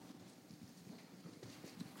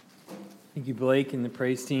Thank you, Blake, and the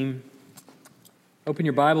praise team. Open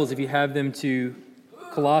your Bibles, if you have them, to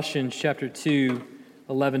Colossians chapter 2,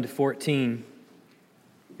 11 to 14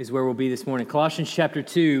 is where we'll be this morning. Colossians chapter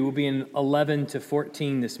 2 will be in 11 to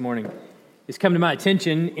 14 this morning. It's come to my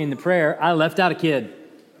attention in the prayer, I left out a kid.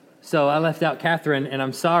 So I left out Catherine, and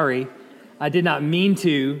I'm sorry. I did not mean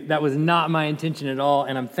to. That was not my intention at all,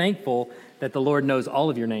 and I'm thankful that the Lord knows all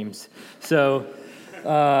of your names. So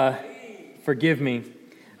forgive me.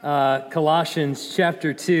 Colossians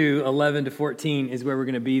chapter 2, 11 to 14 is where we're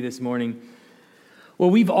going to be this morning. Well,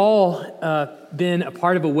 we've all been a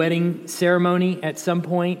part of a wedding ceremony at some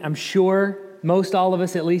point. I'm sure most all of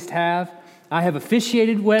us at least have. I have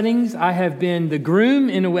officiated weddings. I have been the groom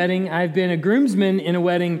in a wedding. I've been a groomsman in a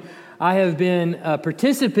wedding. I have been a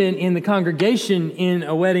participant in the congregation in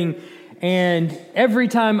a wedding. And every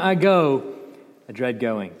time I go, I dread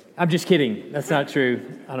going. I'm just kidding. That's not true.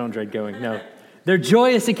 I don't dread going. No. They're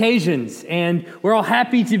joyous occasions, and we're all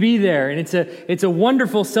happy to be there, and it's a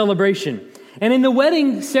wonderful celebration. And in the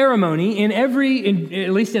wedding ceremony, at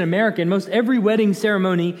least in America, in most every wedding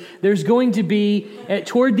ceremony, there's going to be,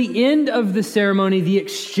 toward the end of the ceremony, the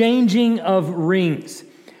exchanging of rings.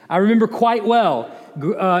 I remember quite well,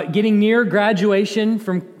 getting near graduation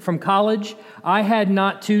from college, I had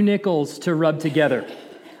not 2 nickels to rub together.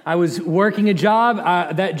 I was working a job.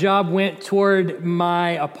 That job went toward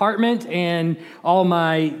my apartment and all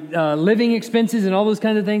my living expenses and all those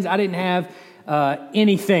kinds of things. I didn't have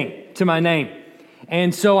anything to my name.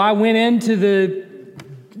 And so I went into the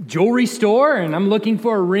jewelry store and I'm looking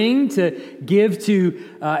for a ring to give to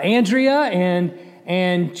Andrea,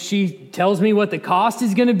 and she tells me what the cost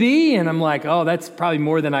is going to be. And I'm like, oh, that's probably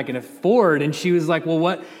more than I can afford. And she was like, well,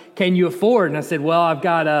 what can you afford? And I said, well, I've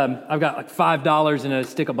got like $5 and a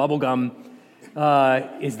stick of bubble gum.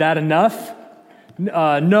 Is that enough?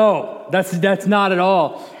 No, that's not at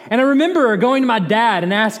all. And I remember going to my dad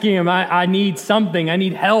and asking him, I need something. I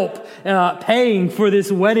need help paying for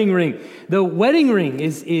this wedding ring. The wedding ring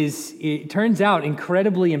is it turns out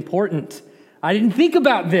incredibly important. I didn't think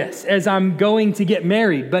about this as I'm going to get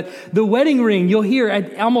married, but the wedding ring, you'll hear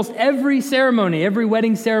at almost every ceremony, every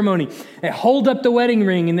wedding ceremony, they hold up the wedding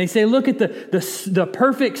ring and they say, look at the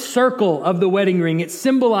perfect circle of the wedding ring. It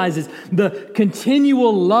symbolizes the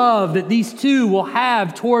continual love that these two will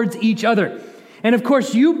have towards each other. And of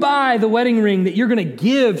course, you buy the wedding ring that you're going to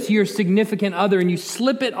give to your significant other and you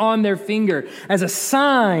slip it on their finger as a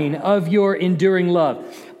sign of your enduring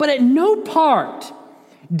love. But at no part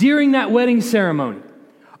during that wedding ceremony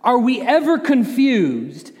are we ever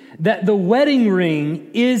confused that the wedding ring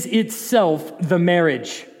is itself the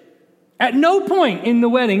marriage. At no point in the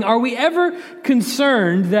wedding are we ever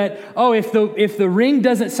concerned that, if the ring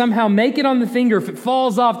doesn't somehow make it on the finger, if it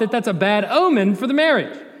falls off, that's a bad omen for the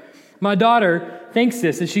marriage. My daughter thinks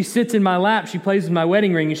this. As she sits in my lap, she plays with my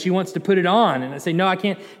wedding ring and she wants to put it on. And I say, no, I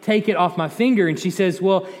can't take it off my finger. And she says,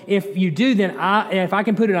 well, if you do, then if I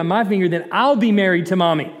can put it on my finger, then I'll be married to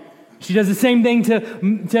mommy. She does the same thing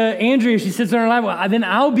to Andrea. She sits on her lap. Well, then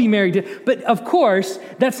I'll be married to. But of course,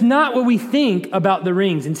 that's not what we think about the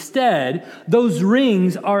rings. Instead, those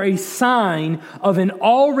rings are a sign of an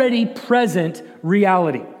already present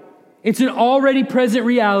reality. It's an already present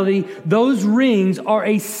reality. Those rings are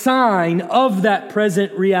a sign of that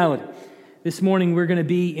present reality. This morning, we're going to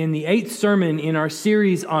be in the 8th sermon in our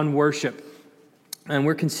series on worship. And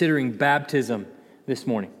we're considering baptism this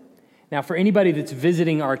morning. Now, for anybody that's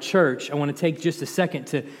visiting our church, I want to take just a second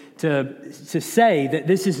to say that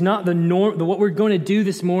this is not the norm. What we're going to do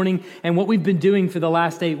this morning and what we've been doing for the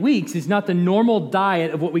last 8 weeks is not the normal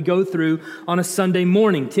diet of what we go through on a Sunday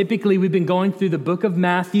morning. Typically, we've been going through the book of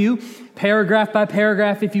Matthew, paragraph by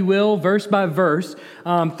paragraph, if you will, verse by verse,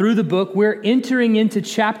 through the book. We're entering into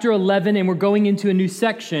chapter 11, and we're going into a new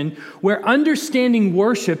section where understanding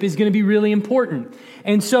worship is going to be really important.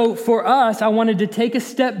 And so for us, I wanted to take a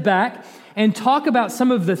step back and talk about some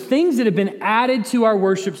of the things that have been added to our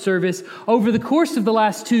worship service over the course of the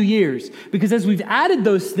last 2 years. Because as we've added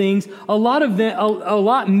those things, a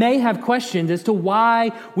lot may have questions as to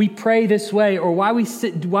why we pray this way, or why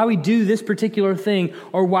we do this particular thing,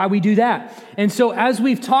 or why we do that. And so as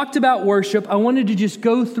we've talked about worship, I wanted to just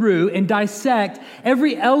go through and dissect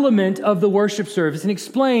every element of the worship service and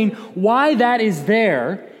explain why that is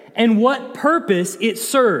there and what purpose it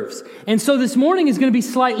serves. And so this morning is going to be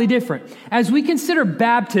slightly different. As we consider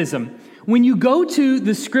baptism, when you go to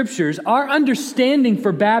the scriptures, our understanding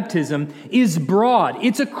for baptism is broad.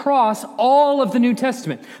 It's across all of the New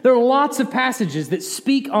Testament. There are lots of passages that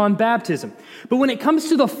speak on baptism. But when it comes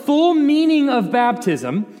to the full meaning of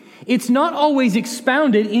baptism, It's not always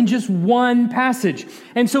expounded in just one passage.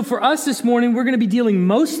 And so for us this morning, we're going to be dealing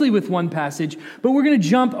mostly with one passage, but we're going to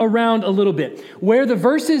jump around a little bit. Where the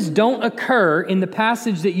verses don't occur in the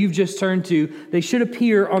passage that you've just turned to, they should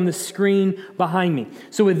appear on the screen behind me.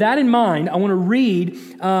 So with that in mind, I want to read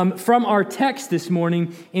from our text this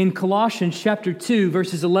morning in Colossians chapter 2,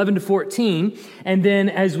 verses 11 to 14. And then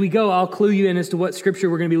as we go, I'll clue you in as to what scripture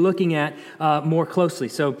we're going to be looking at more closely.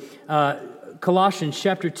 So Colossians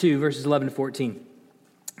chapter 2, verses 11 to 14.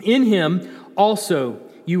 In him also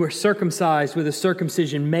you were circumcised with a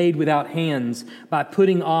circumcision made without hands, by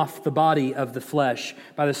putting off the body of the flesh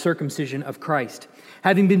by the circumcision of Christ,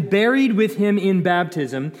 having been buried with him in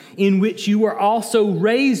baptism, in which you were also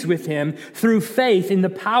raised with him through faith in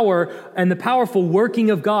the power and the powerful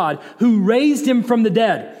working of God, who raised him from the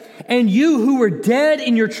dead. And you who were dead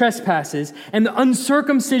in your trespasses and the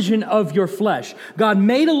uncircumcision of your flesh, God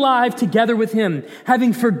made alive together with him,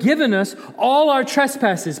 having forgiven us all our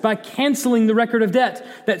trespasses by canceling the record of debt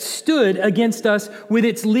that stood against us with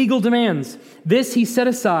its legal demands. This he set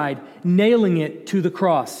aside, nailing it to the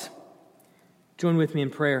cross. Join with me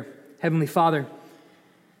in prayer. Heavenly Father,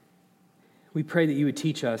 we pray that you would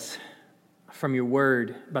teach us from your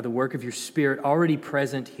word by the work of your Spirit already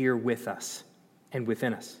present here with us and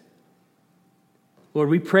within us. Lord,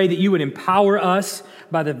 we pray that you would empower us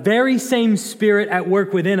by the very same Spirit at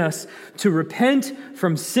work within us to repent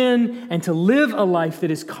from sin and to live a life that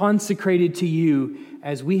is consecrated to you,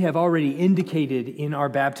 as we have already indicated in our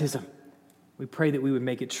baptism. We pray that we would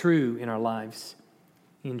make it true in our lives.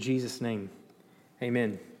 In Jesus' name,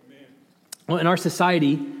 amen. Well, in our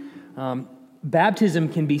society, baptism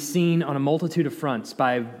can be seen on a multitude of fronts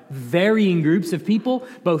by varying groups of people,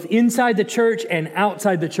 both inside the church and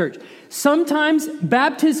outside the church. Sometimes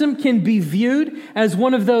baptism can be viewed as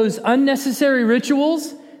one of those unnecessary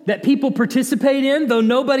rituals that people participate in, though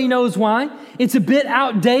nobody knows why. It's a bit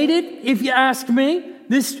outdated, if you ask me.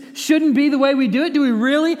 This shouldn't be the way we do it. Do we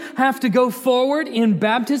really have to go forward in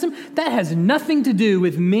baptism? That has nothing to do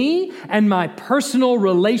with me and my personal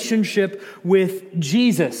relationship with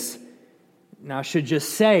Jesus. Now, I should just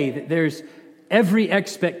say that there's every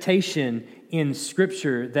expectation in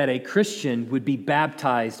Scripture that a Christian would be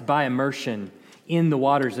baptized by immersion in the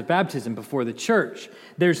waters of baptism before the church.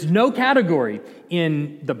 There's no category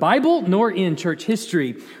in the Bible nor in church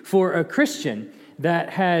history for a Christian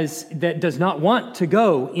that does not want to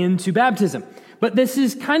go into baptism. But this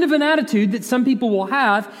is kind of an attitude that some people will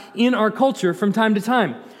have in our culture from time to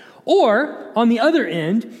time. Or, on the other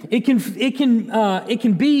end, it can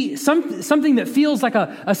be something that feels like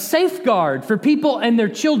a safeguard for people and their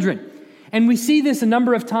children. And we see this a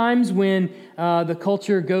number of times when the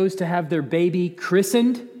culture goes to have their baby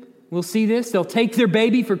christened. We'll see this. They'll take their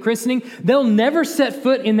baby for christening. They'll never set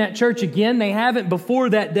foot in that church again. They haven't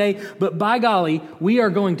before that day. But by golly, we are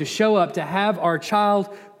going to show up to have our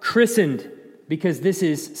child christened, because this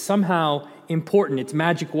is somehow important. It's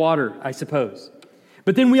magic water, I suppose.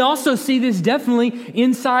 But then we also see this definitely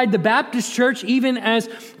inside the Baptist church, even as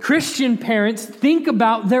Christian parents think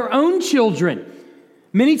about their own children.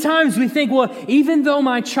 Many times we think, well, even though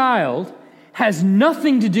my child has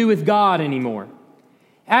nothing to do with God anymore,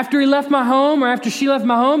 after he left my home or after she left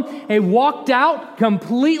my home, they walked out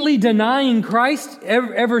completely denying Christ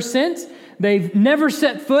ever since. They've never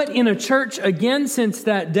set foot in a church again since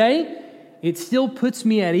that day. It still puts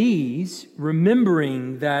me at ease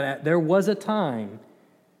remembering that there was a time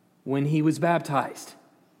when he was baptized.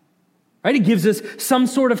 Right? It gives us some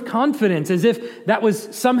sort of confidence, as if that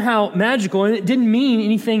was somehow magical and it didn't mean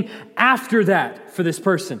anything after that for this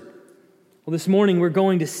person. Well, this morning we're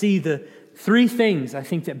going to see the three things I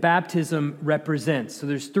think that baptism represents. So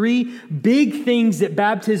there's three big things that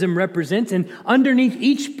baptism represents, and underneath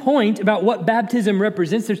each point about what baptism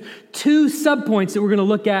represents, there's two subpoints that we're going to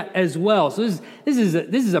look at as well. So this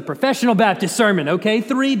is a professional Baptist sermon, okay?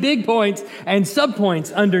 Three big points and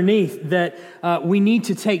subpoints underneath that we need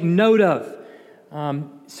to take note of.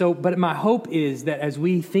 But my hope is that as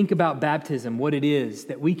we think about baptism, what it is,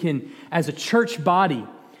 that we can, as a church body,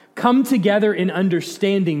 come together in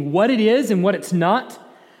understanding what it is and what it's not,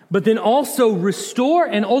 but then also restore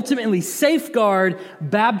and ultimately safeguard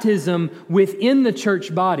baptism within the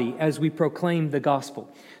church body as we proclaim the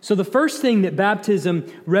gospel. So the first thing that baptism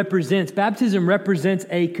represents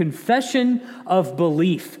a confession of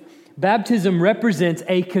belief. Baptism represents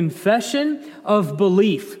a confession of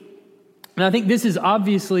belief. And I think this is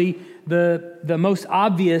obviously the most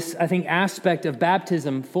obvious, aspect of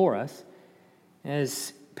baptism for us.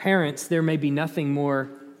 As parents, there may be nothing more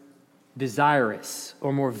desirous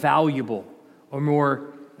or more valuable or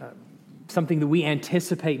more something that we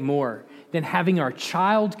anticipate more than having our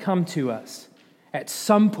child come to us at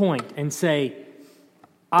some point and say,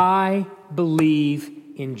 I believe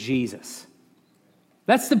in Jesus.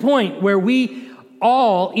 That's the point where we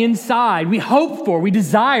all inside, we hope for, we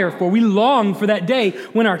desire for, we long for that day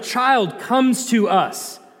when our child comes to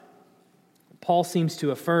us. Paul seems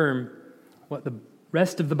to affirm what the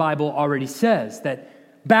rest of the Bible already says,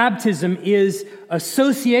 that baptism is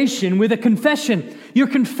association with a confession. You're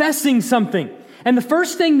confessing something. And the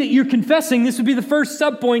first thing that you're confessing, this would be the first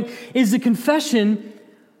subpoint, is the confession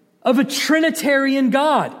of a Trinitarian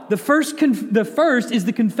God. The first is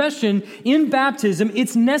the confession in baptism.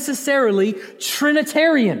 It's necessarily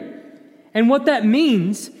Trinitarian. And what that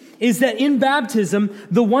means is that in baptism,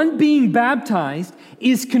 the one being baptized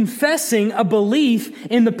is confessing a belief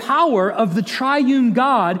in the power of the triune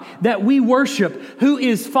God that we worship, who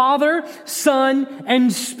is Father, Son,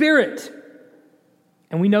 and Spirit.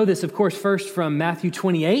 And we know this, of course, first from Matthew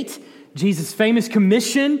 28, Jesus' famous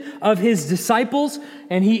commission of his disciples.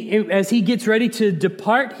 And as he gets ready to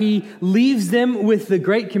depart, he leaves them with the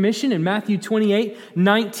Great Commission in Matthew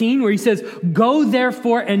 28:19, where he says, "Go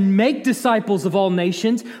therefore and make disciples of all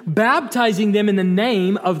nations, baptizing them in the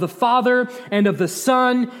name of the Father and of the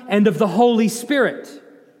Son and of the Holy Spirit."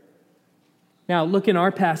 Now look in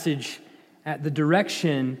our passage at the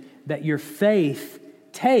direction that your faith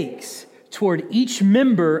takes toward each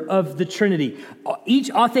member of the Trinity.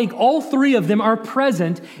 I think all three of them are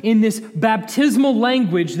present in this baptismal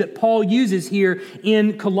language that Paul uses here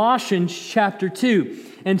in Colossians chapter 2.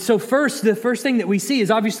 And so the first thing that we see is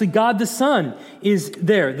obviously God the Son is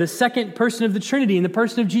there, the second person of the Trinity in the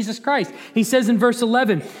person of Jesus Christ. He says in verse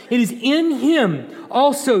 11, "It is in him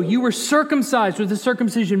also you were circumcised with a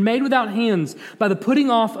circumcision made without hands by the putting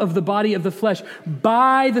off of the body of the flesh,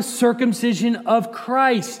 by the circumcision of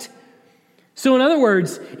Christ." So in other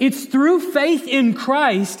words, it's through faith in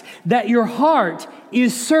Christ that your heart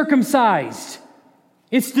is circumcised.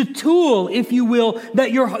 It's the tool, if you will,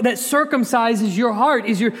 that circumcises your heart,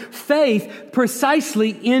 is your faith precisely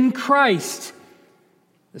in Christ.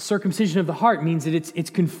 The circumcision of the heart means that it's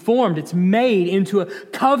conformed, it's made into a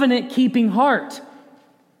covenant-keeping heart.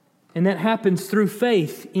 And that happens through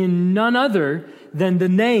faith in none other than the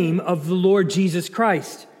name of the Lord Jesus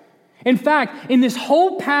Christ. In fact, in this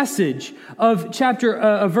whole passage of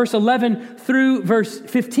verse 11 through verse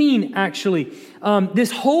 15, actually, this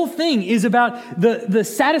whole thing is about the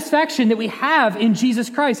satisfaction that we have in Jesus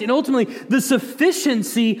Christ and ultimately the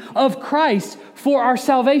sufficiency of Christ for our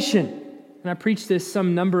salvation. And I preached this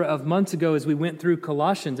some number of months ago as we went through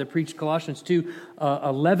Colossians. I preached Colossians 2,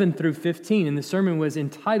 11 through 15, and the sermon was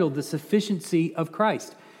entitled "The Sufficiency of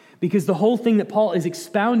Christ." Because the whole thing that Paul is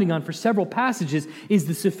expounding on for several passages is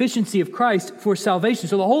the sufficiency of Christ for salvation.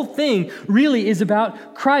 So the whole thing really is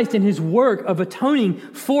about Christ and his work of atoning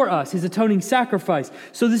for us, his atoning sacrifice.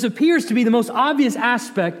 So this appears to be the most obvious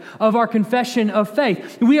aspect of our confession of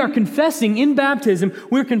faith. We are confessing in baptism,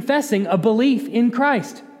 we're confessing a belief in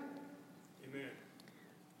Christ. Amen.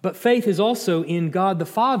 But faith is also in God the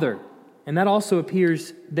Father. And that also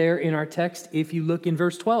appears there in our text if you look in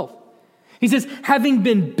verse 12. He says, "Having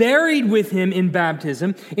been buried with him in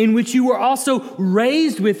baptism, in which you were also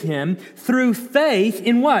raised with him through faith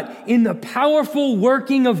in what? In the powerful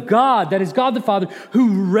working of God, that is God the Father,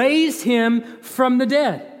 who raised him from the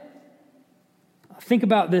dead." Think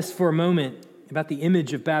about this for a moment, about the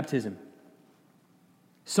image of baptism.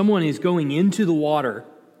 Someone is going into the water,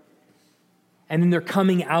 and then they're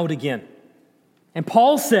coming out again. And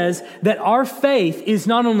Paul says that our faith is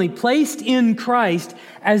not only placed in Christ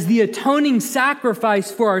as the atoning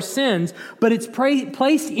sacrifice for our sins, but it's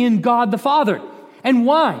placed in God the Father. And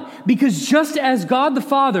why? Because just as God the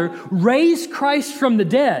Father raised Christ from the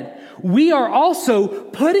dead, we are also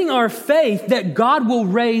putting our faith that God will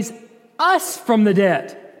raise us from the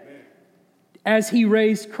dead as he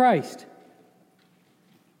raised Christ.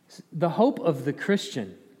 The hope of the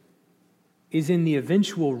Christian is in the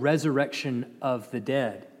eventual resurrection of the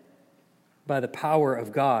dead by the power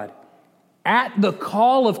of God at the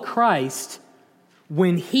call of Christ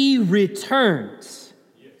when he returns.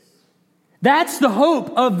 Yes. That's the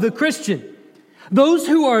hope of the Christian. Those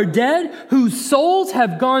who are dead, whose souls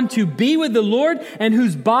have gone to be with the Lord and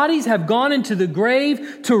whose bodies have gone into the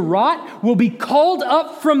grave to rot, will be called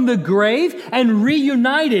up from the grave and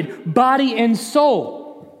reunited, body and soul.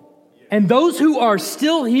 And those who are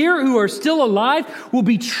still here, who are still alive, will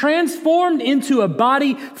be transformed into a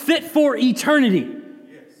body fit for eternity.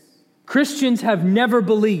 Yes. Christians have never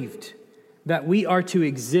believed that we are to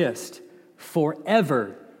exist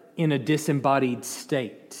forever in a disembodied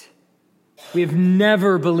state. We have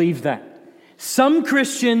never believed that. Some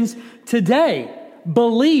Christians today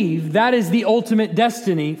believe that is the ultimate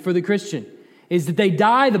destiny for the Christian, is that they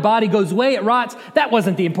die, the body goes away, it rots. That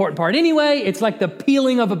wasn't the important part anyway. It's like the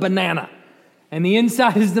peeling of a banana. And the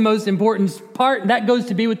inside is the most important part. That goes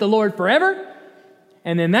to be with the Lord forever.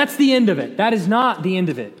 And then that's the end of it. That is not the end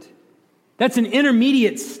of it. That's an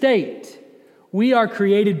intermediate state. We are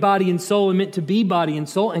created body and soul and meant to be body and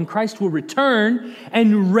soul, and Christ will return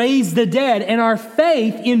and raise the dead. And our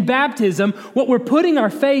faith in baptism, what we're putting our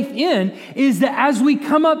faith in, is that as we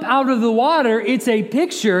come up out of the water, it's a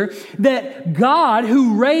picture that God,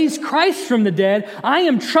 who raised Christ from the dead, I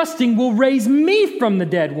am trusting will raise me from the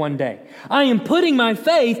dead one day. I am putting my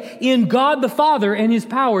faith in God the Father and His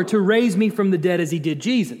power to raise me from the dead as He did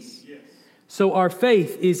Jesus. Yes. So our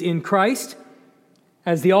faith is in Christ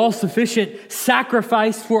as the all-sufficient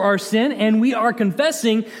sacrifice for our sin, and we are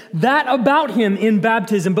confessing that about Him in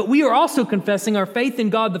baptism. But we are also confessing our faith in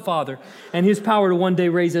God the Father and His power to one day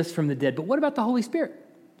raise us from the dead. But what about the Holy Spirit?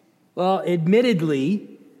 Well, admittedly,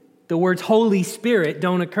 the words Holy Spirit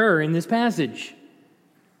don't occur in this passage.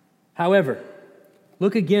 However,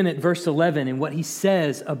 look again at verse 11 and what he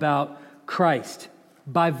says about Christ.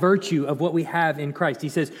 By virtue of what we have in Christ. He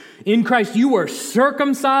says, in Christ you were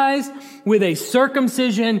circumcised with a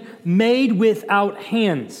circumcision made without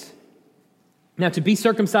hands. Now, to be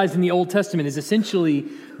circumcised in the Old Testament is essentially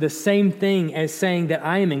the same thing as saying that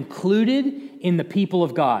I am included in the people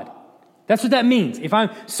of God. That's what that means. If I'm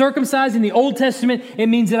circumcised in the Old Testament, it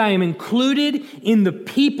means that I am included in the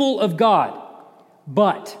people of God.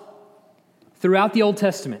 But throughout the Old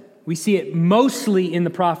Testament, we see it mostly in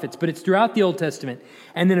the prophets, but it's throughout the Old Testament.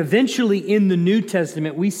 And then eventually in the New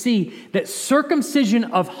Testament, we see that circumcision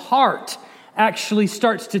of heart actually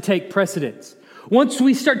starts to take precedence. Once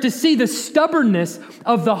we start to see the stubbornness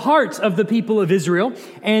of the hearts of the people of Israel,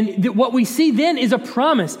 and what we see then is a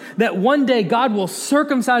promise that one day God will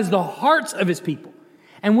circumcise the hearts of His people.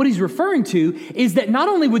 And what he's referring to is that not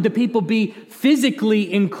only would the people be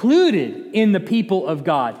physically included in the people of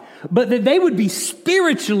God, but that they would be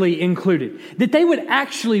spiritually included, that they would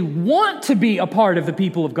actually want to be a part of the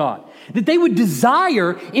people of God, that they would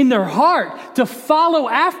desire in their heart to follow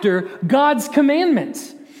after God's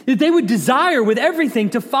commandments, that they would desire with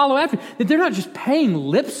everything to follow after, that they're not just paying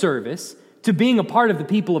lip service to being a part of the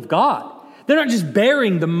people of God. They're not just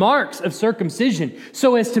bearing the marks of circumcision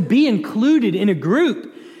so as to be included in a group.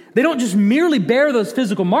 They don't just merely bear those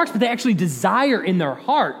physical marks, but they actually desire in their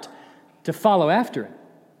heart to follow after it.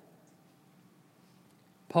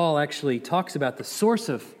 Paul actually talks about the source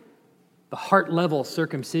of the heart-level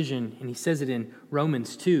circumcision, and he says it in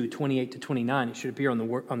Romans 2, 28 to 29. It should appear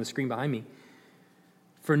on the screen behind me.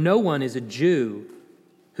 For no one is a Jew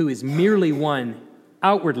who is merely one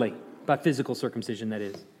outwardly, by physical circumcision, that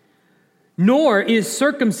is. Nor is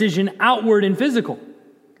circumcision outward and physical.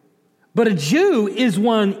 But a Jew is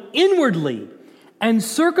one inwardly, and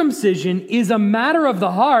circumcision is a matter of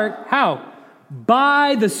the heart. How?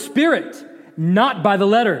 By the Spirit, not by the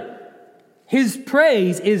letter. His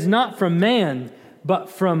praise is not from man, but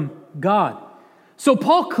from God. So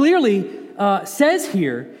Paul clearly says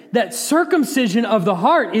here that circumcision of the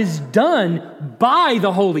heart is done by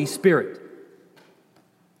the Holy Spirit.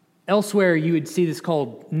 Elsewhere, you would see this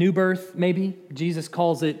called new birth, maybe. Jesus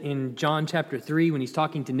calls it in John chapter 3 when he's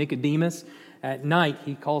talking to Nicodemus. At night,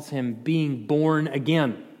 he calls him being born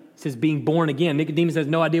again. He says being born again. Nicodemus has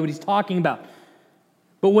no idea what he's talking about.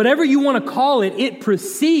 But whatever you want to call it, it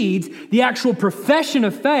precedes the actual profession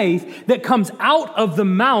of faith that comes out of the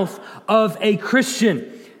mouth of a Christian.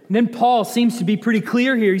 And then Paul seems to be pretty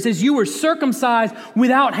clear here. He says, you were circumcised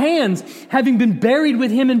without hands, having been buried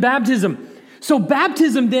with him in baptism. So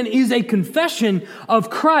baptism then is a confession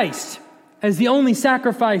of Christ as the only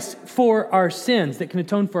sacrifice for our sins that can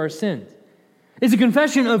atone for our sins. It's a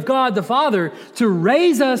confession of God the Father to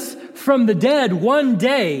raise us from the dead one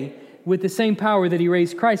day with the same power that He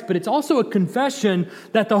raised Christ. But it's also a confession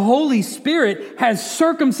that the Holy Spirit has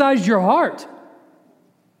circumcised your heart.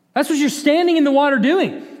 That's what you're standing in the water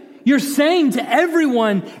doing. You're saying to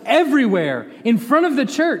everyone, everywhere, in front of the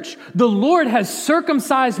church, the Lord has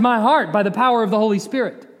circumcised my heart by the power of the Holy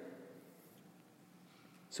Spirit.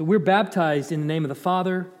 So we're baptized in the name of the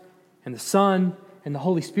Father and the Son and the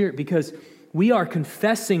Holy Spirit because we are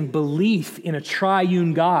confessing belief in a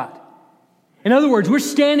triune God. In other words, we're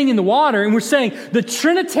standing in the water and we're saying, the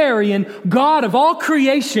Trinitarian God of all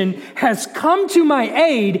creation has come to my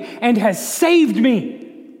aid and has saved me.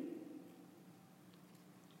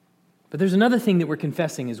 But there's another thing that we're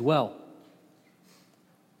confessing as well.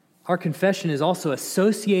 Our confession is also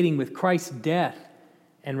associating with Christ's death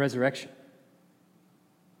and resurrection.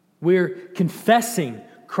 We're confessing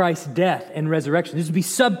Christ's death and resurrection. This would be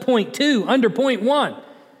sub-point 2, under point 1,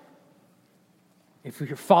 if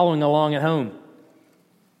you're following along at home.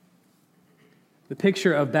 The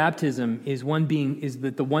picture of baptism is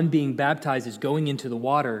that the one being baptized is going into the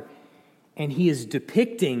water, and he is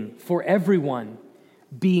depicting for everyone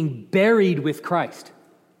being buried with Christ.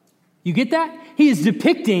 You get that? He is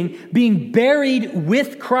depicting being buried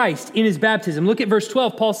with Christ in his baptism. Look at verse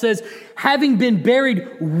 12. Paul says, having been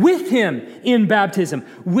buried with him in baptism,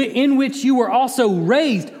 in which you were also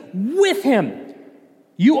raised with him.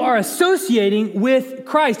 You are associating with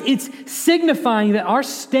Christ. It's signifying that our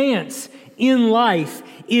stance in life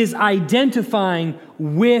is identifying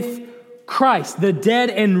with Christ, the dead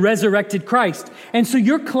and resurrected Christ. And so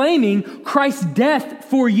you're claiming Christ's death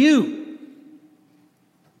for you.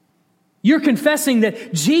 You're confessing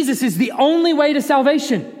that Jesus is the only way to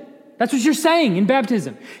salvation. That's what you're saying in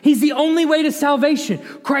baptism. He's the only way to salvation.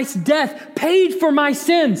 Christ's death paid for my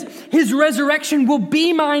sins. His resurrection will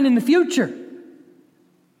be mine in the future.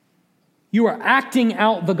 You are acting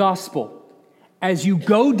out the gospel as you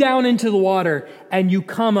go down into the water and you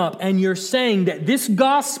come up, and you're saying that this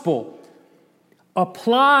gospel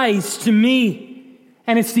applies to me,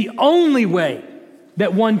 and it's the only way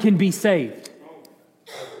that one can be saved.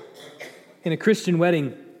 In a Christian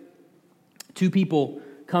wedding, two people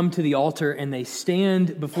come to the altar and they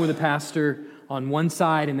stand before the pastor on one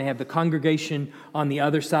side and they have the congregation on the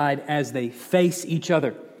other side as they face each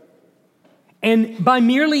other. And by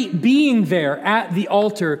merely being there at the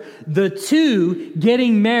altar, the two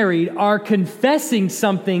getting married are confessing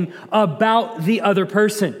something about the other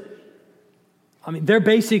person. I mean, they're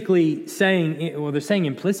basically saying, well, they're saying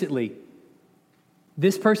implicitly,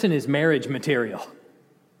 this person is marriage material.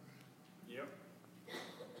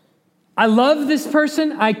 I love this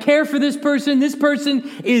person. I care for this person. This person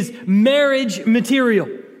is marriage material.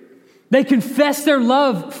 They confess their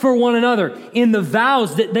love for one another in the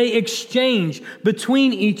vows that they exchange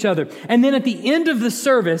between each other. And then at the end of the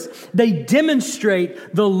service, they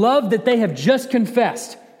demonstrate the love that they have just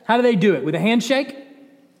confessed. How do they do it? With a handshake?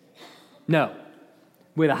 No.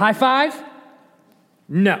 With a high five?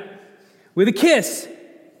 No. With a kiss?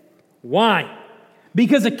 Why?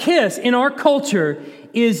 Because a kiss in our culture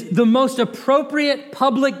is the most appropriate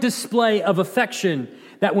public display of affection,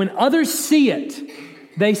 that when others see it,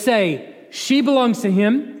 they say, she belongs to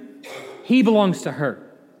him, he belongs to her.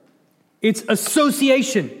 It's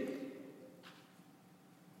association.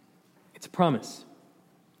 It's a promise.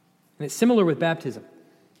 And it's similar with baptism.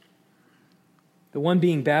 The one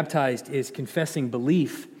being baptized is confessing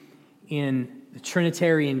belief in the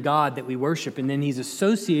Trinitarian God that we worship, and then he's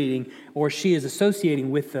associating, or she is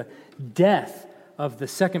associating, with the death of the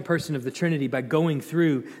second person of the Trinity by going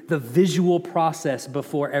through the visual process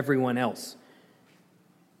before everyone else.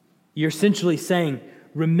 You're essentially saying,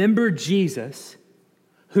 remember Jesus,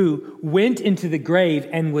 who went into the grave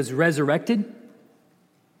and was resurrected?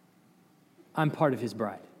 I'm part of his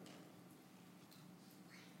bride.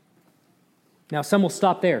 Now, some will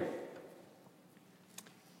stop there.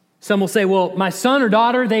 Some will say, well, my son or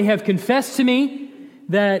daughter, they have confessed to me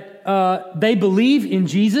that they believe in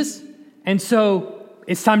Jesus, and so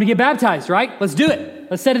it's time to get baptized, right? Let's do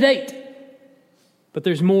it. Let's set a date. But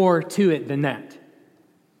there's more to it than that.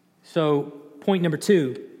 So, point number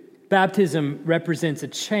 2, baptism represents a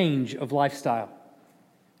change of lifestyle.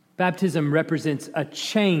 Baptism represents a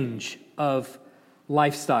change of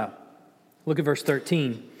lifestyle. Look at verse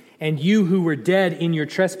 13. And you who were dead in your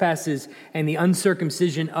trespasses and the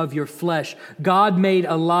uncircumcision of your flesh, God made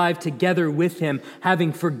alive together with him,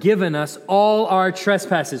 having forgiven us all our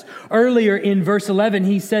trespasses. Earlier in verse 11,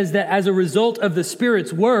 he says that as a result of the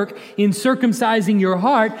Spirit's work in circumcising your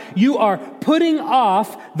heart, you are putting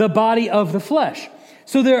off the body of the flesh.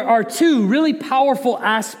 So there are two really powerful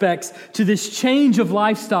aspects to this change of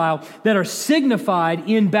lifestyle that are signified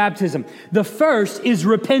in baptism. The first is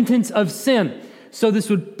repentance of sin. So this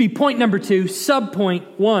would be point number 2,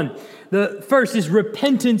 subpoint 1. The first is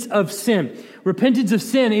repentance of sin. Repentance of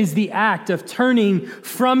sin is the act of turning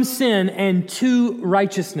from sin and to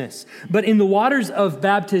righteousness. But in the waters of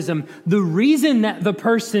baptism, the reason that the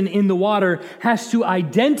person in the water has to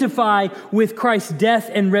identify with Christ's death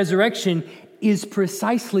and resurrection is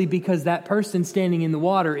precisely because that person standing in the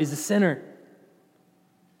water is a sinner.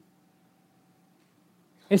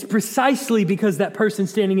 It's precisely because that person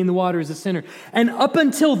standing in the water is a sinner. And up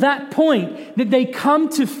until that point that they come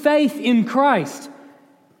to faith in Christ,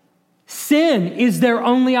 sin is their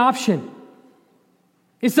only option.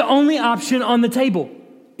 It's the only option on the table,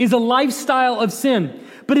 is a lifestyle of sin.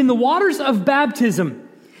 But in the waters of baptism,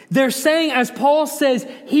 They're saying, as Paul says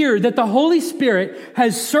here, that the Holy Spirit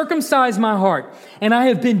has circumcised my heart, and I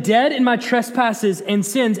have been dead in my trespasses and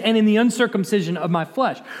sins and in the uncircumcision of my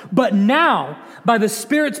flesh. But now, by the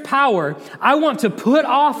Spirit's power, I want to put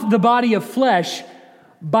off the body of flesh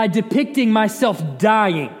by depicting myself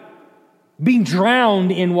dying, being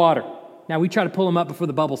drowned in water. Now, we try to pull them up before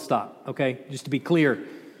the bubbles stop, okay, just to be clear.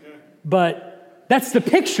 But that's the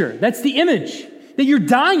picture, that's the image, that you're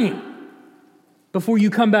dying before you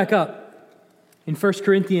come back up. In 1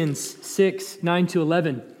 Corinthians 6, 9 to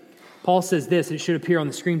 11, Paul says this, it should appear on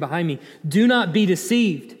the screen behind me. Do not be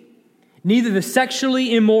deceived. Neither the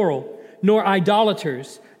sexually immoral, nor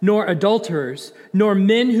idolaters, nor adulterers, nor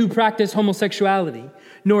men who practice homosexuality,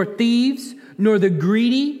 nor thieves, nor the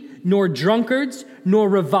greedy, nor drunkards, nor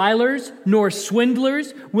revilers, nor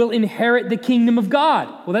swindlers will inherit the kingdom of God.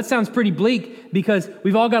 Well, that sounds pretty bleak because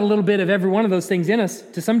we've all got a little bit of every one of those things in us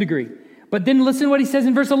to some degree. But then listen to what he says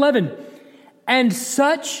in verse 11. And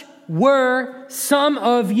such were some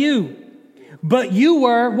of you, but you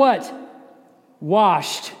were what?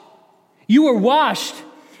 Washed. You were washed.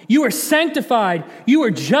 You were sanctified. You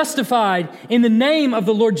were justified in the name of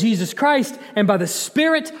the Lord Jesus Christ and by the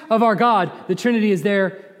Spirit of our God. The Trinity is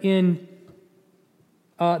there in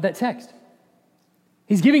that text.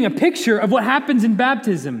 He's giving a picture of what happens in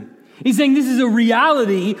baptism. He's saying this is a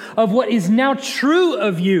reality of what is now true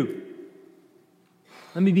of you.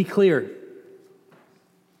 Let me be clear,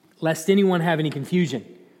 lest anyone have any confusion.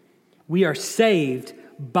 We are saved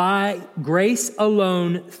by grace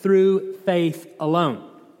alone through faith alone,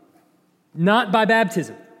 not by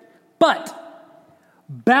baptism. But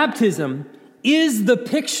baptism is the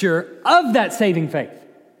picture of that saving faith.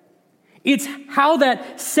 It's how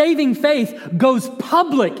that saving faith goes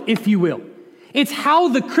public, if you will. It's how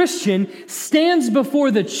the Christian stands before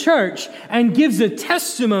the church and gives a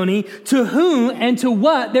testimony to whom and to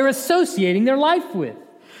what they're associating their life with,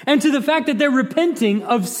 and to the fact that they're repenting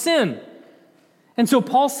of sin. And so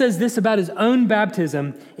Paul says this about his own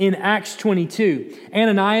baptism in Acts 22.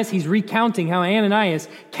 Ananias, he's recounting how Ananias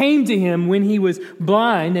came to him when he was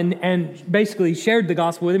blind and basically shared the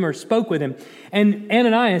gospel with him or spoke with him. And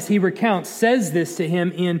Ananias, he recounts, says this to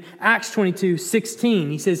him in Acts 22,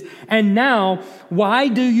 16. He says, and now, why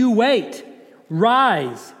do you wait?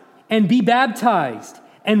 Rise and be baptized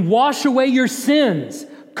and wash away your sins,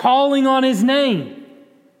 calling on his name.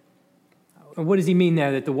 What does he mean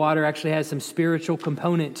there? That the water actually has some spiritual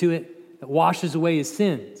component to it that washes away his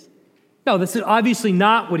sins? No, that's obviously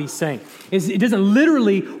not what he's saying. It doesn't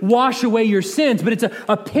literally wash away your sins, but it's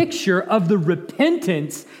a picture of the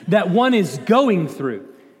repentance that one is going through,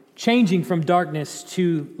 changing from darkness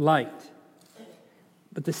to light.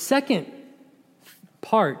 But the second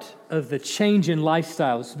part of the change in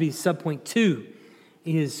lifestyle, this would be subpoint 2,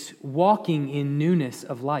 is walking in newness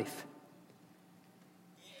of life.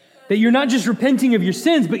 That you're not just repenting of your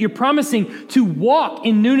sins, but you're promising to walk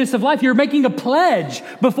in newness of life. You're making a pledge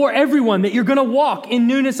before everyone that you're going to walk in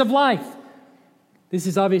newness of life. This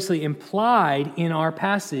is obviously implied in our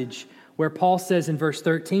passage where Paul says in verse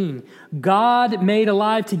 13, God made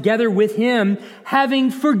alive together with him, having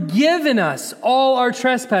forgiven us all our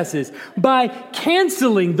trespasses by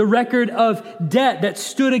canceling the record of debt that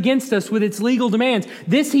stood against us with its legal demands.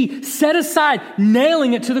 This he set aside,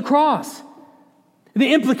 nailing it to the cross.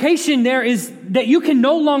 The implication there is that you can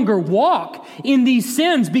no longer walk in these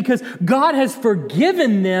sins because God has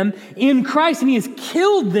forgiven them in Christ and he has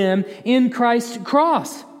killed them in Christ's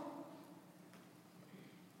cross.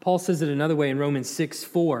 Paul says it another way in Romans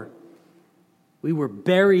 6:4. We were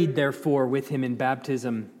buried, therefore, with him in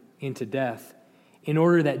baptism into death, in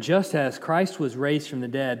order that just as Christ was raised from the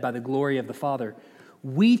dead by the glory of the Father,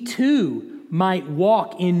 we too might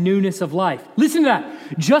walk in newness of life. Listen to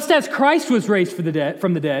that. Just as Christ was raised from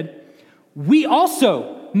the dead, we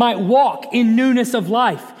also might walk in newness of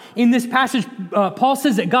life. In this passage, Paul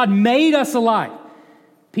says that God made us alive.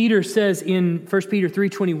 Peter says in 1 Peter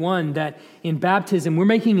 3:21 that in baptism, we're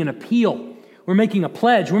making an appeal. We're making a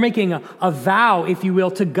pledge. We're making a vow, if you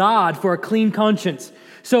will, to God for a clean conscience.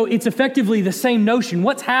 So it's effectively the same notion.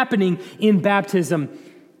 What's happening in baptism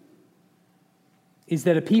is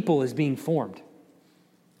that a people is being formed.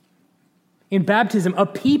 In baptism, a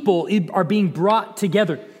people are being brought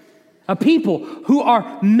together. A people who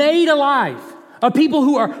are made alive. A people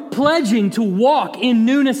who are pledging to walk in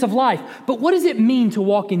newness of life. But what does it mean to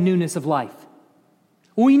walk in newness of life?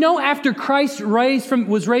 Well, we know after Christ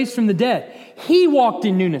was raised from the dead, he walked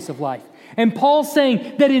in newness of life. And Paul's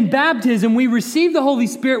saying that in baptism, we receive the Holy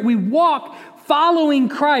Spirit, we walk following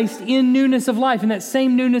Christ in newness of life, in that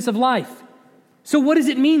same newness of life. So what does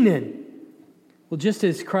it mean then? Well, just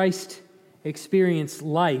as Christ experienced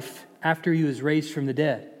life after he was raised from the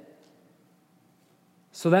dead.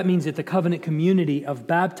 So that means that the covenant community of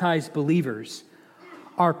baptized believers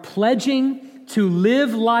are pledging to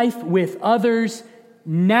live life with others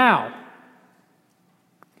now,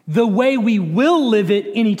 the way we will live it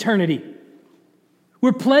in eternity.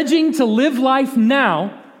 We're pledging to live life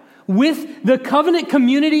now with the covenant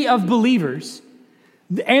community of believers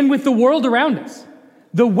and with the world around us,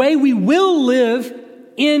 the way we will live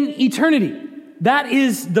in eternity. That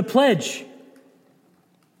is the pledge.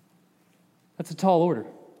 That's a tall order.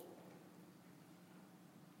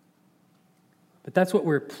 But that's what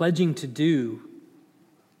we're pledging to do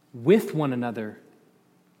with one another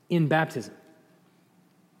in baptism,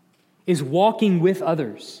 is walking with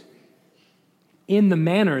others in the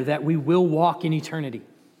manner that we will walk in eternity.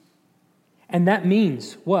 And that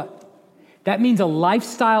means what? That means a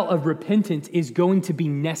lifestyle of repentance is going to be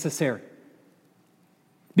necessary.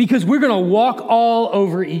 Because we're going to walk all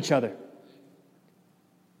over each other.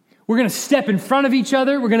 We're going to step in front of each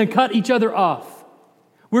other. We're going to cut each other off.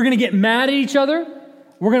 We're going to get mad at each other.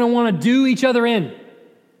 We're going to want to do each other in.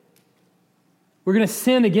 We're going to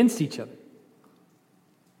sin against each other.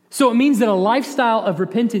 So it means that a lifestyle of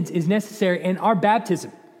repentance is necessary, and our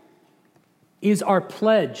baptism is our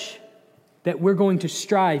pledge that we're going to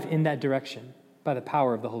strive in that direction by the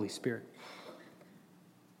power of the Holy Spirit.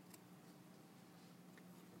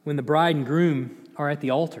 When the bride and groom are at the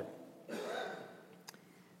altar,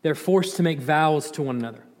 they're forced to make vows to one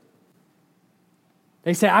another.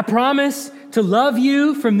 They say, I promise to love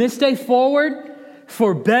you from this day forward,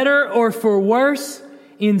 for better or for worse,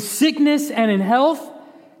 in sickness and in health,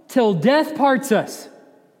 till death parts us.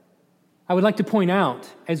 I would like to point out,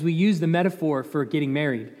 as we use the metaphor for getting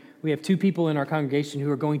married, we have two people in our congregation who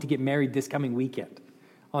are going to get married this coming weekend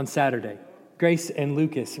on Saturday. Grace and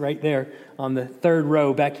Lucas, right there on the third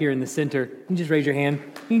row back here in the center. You can just raise your hand.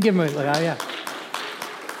 You can give them yeah.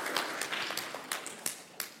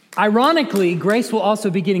 Ironically, Grace will also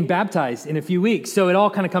be getting baptized in a few weeks, so it all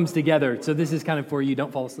kind of comes together. So this is kind of for you.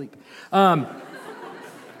 Don't fall asleep.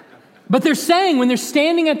 But they're saying, when they're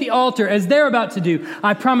standing at the altar, as they're about to do,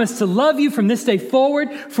 I promise to love you from this day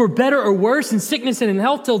forward, for better or worse, in sickness and in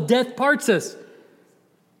health, till death parts us.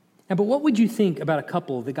 Now, but what would you think about a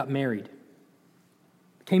couple that got married?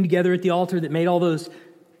 Came together at the altar, that made all those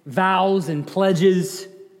vows and pledges,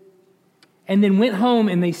 and then went home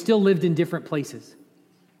and they still lived in different places.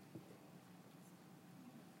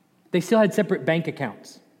 They still had separate bank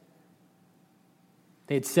accounts.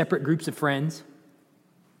 They had separate groups of friends.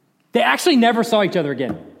 They actually never saw each other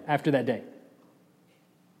again after that day.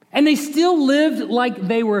 And they still lived like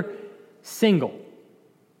they were single.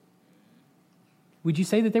 Would you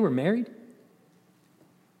say that they were married?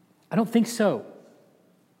 I don't think so.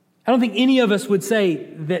 I don't think any of us would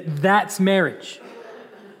say that that's marriage.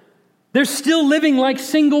 They're still living like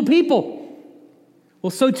single people.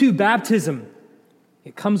 Well, so too baptism.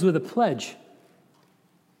 It comes with a pledge.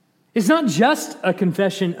 It's not just a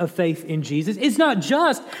confession of faith in Jesus. It's not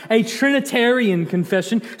just a Trinitarian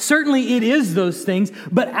confession. Certainly it is those things,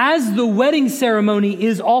 but as the wedding ceremony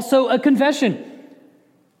is also a confession.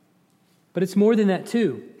 But it's more than that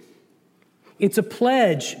too. It's a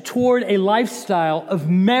pledge toward a lifestyle of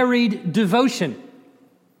married devotion.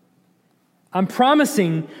 I'm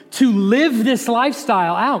promising to live this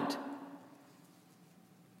lifestyle out.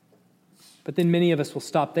 But then many of us will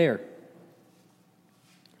stop there.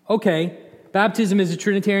 Okay, baptism is a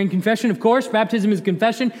Trinitarian confession, of course. Baptism is a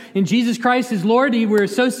confession in Jesus Christ as Lord. We're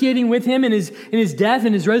associating with him in his death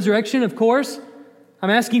and his resurrection, of course. I'm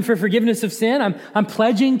asking for forgiveness of sin. I'm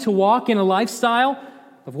pledging to walk in a lifestyle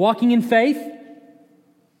of walking in faith.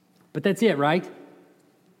 But that's it, right?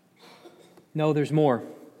 No, there's more.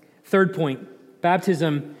 Third point,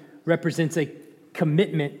 baptism represents a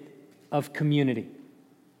commitment of community.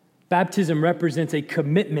 Baptism represents a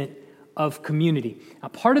commitment of community. Now,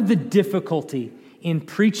 part of the difficulty in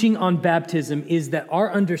preaching on baptism is that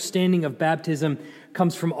our understanding of baptism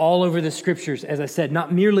comes from all over the scriptures, as I said,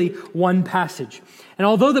 not merely one passage. And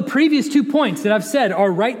although the previous 2 points that I've said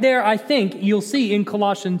are right there, I think you'll see in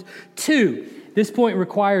Colossians 2, this point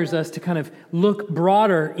requires us to kind of look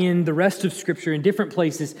broader in the rest of Scripture in different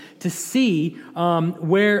places to see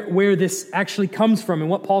where this actually comes from and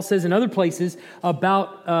what Paul says in other places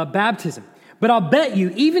about baptism. But I'll bet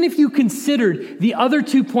you, even if you considered the other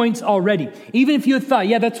 2 points already, even if you had thought,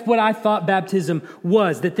 yeah, that's what I thought baptism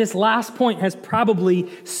was, that this last point has probably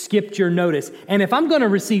skipped your notice. And if I'm going to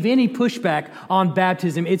receive any pushback on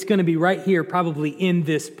baptism, it's going to be right here, probably in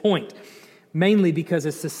this point. Mainly because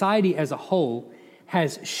a society as a whole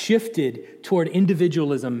has shifted toward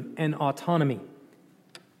individualism and autonomy.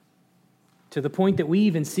 to the point that we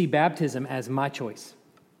even see baptism as my choice.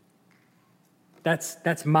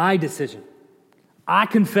 That's my decision. I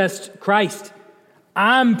confessed Christ.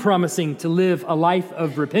 I'm promising to live a life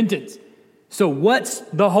of repentance. So what's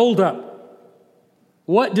the holdup?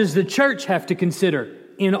 What does the church have to consider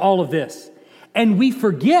in all of this? And we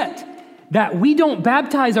forget that we don't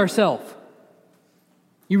baptize ourselves.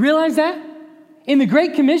 You realize that? In the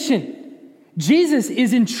Great Commission, Jesus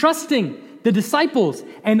is entrusting the disciples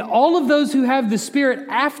and all of those who have the Spirit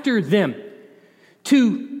after them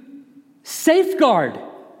to safeguard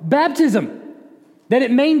baptism, that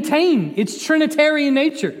it maintain its Trinitarian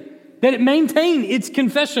nature, that it maintain its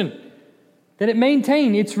confession, that it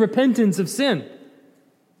maintain its repentance of sin.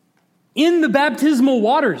 In the baptismal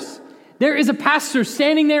waters, there is a pastor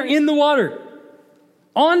standing there in the water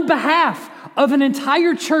on behalf of an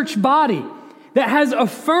entire church body that has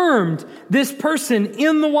affirmed this person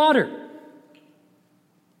in the water.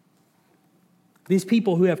 These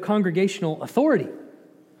people who have congregational authority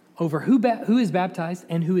over who is baptized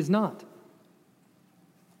and who is not.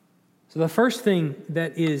 So the first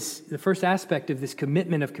aspect of this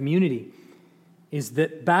commitment of community is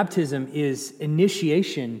that baptism is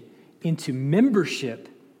initiation into membership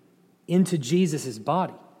into Jesus'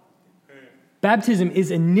 body. Baptism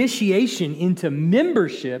is initiation into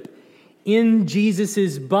membership in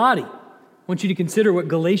Jesus' body. I want you to consider what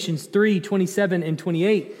Galatians 3:27 and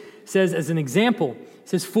 28 says as an example. It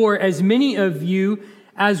says, "For as many of you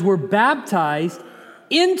as were baptized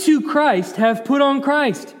into Christ have put on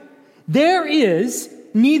Christ. There is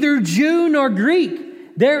neither Jew nor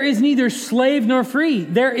Greek. There is neither slave nor free.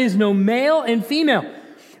 There is no male and female.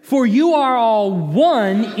 For you are all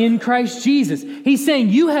one in Christ Jesus." He's saying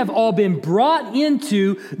you have all been brought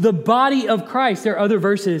into the body of Christ. There are other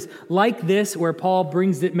verses like this where Paul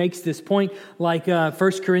makes this point, like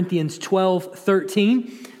 1 Corinthians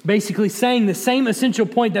 12:13, basically saying the same essential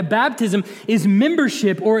point, that baptism is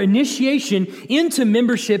membership or initiation into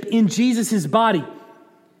membership in Jesus' body.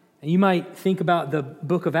 And you might think about the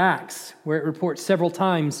book of Acts, where it reports several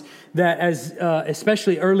times that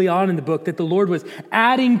especially early on in the book, that the Lord was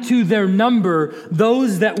adding to their number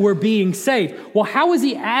those that were being saved. Well, how is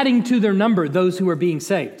he adding to their number those who are being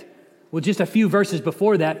saved? Well, just a few verses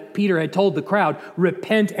before that, Peter had told the crowd,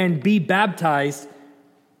 "Repent and be baptized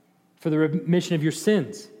for the remission of your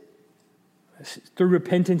sins." Through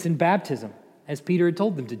repentance and baptism, as Peter had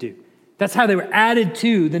told them to do. That's how they were added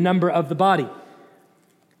to the number of the body.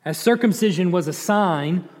 As circumcision was a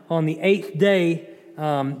sign on the 8th day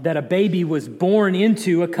that a baby was born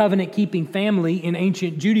into a covenant-keeping family in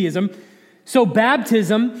ancient Judaism, so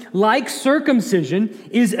baptism, like circumcision,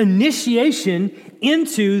 is initiation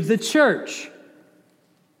into the church.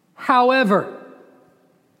 However,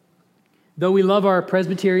 though we love our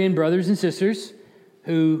Presbyterian brothers and sisters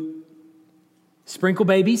who sprinkle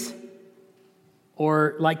babies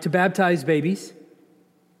or like to baptize babies,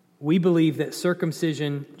 we believe that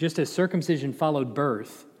circumcision, just as circumcision followed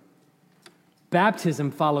birth,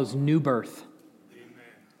 baptism follows new birth. Amen.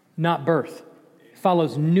 Not birth. It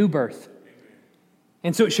follows new birth. Amen.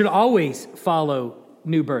 And so it should always follow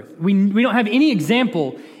new birth. We don't have any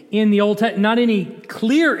example in the Old Testament, not any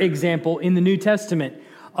clear example in the New Testament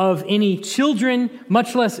of any children,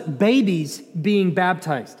 much less babies, being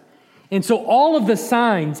baptized. And so all of the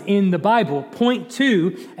signs in the Bible point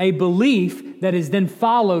to a belief that is then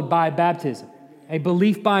followed by baptism, a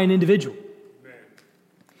belief by an individual.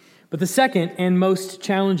 But the second and most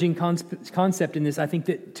challenging concept in this, I think,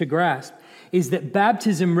 that to grasp, is that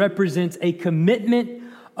baptism represents a commitment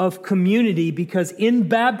of community, because in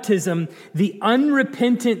baptism, the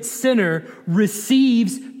unrepentant sinner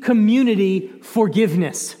receives community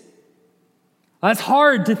forgiveness. That's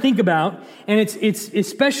hard to think about, and it's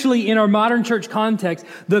especially in our modern church context,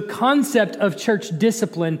 the concept of church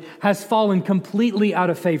discipline has fallen completely out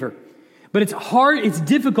of favor. But it's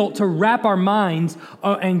difficult to wrap our minds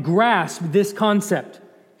and grasp this concept.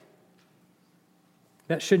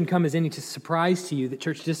 That shouldn't come as any surprise to you that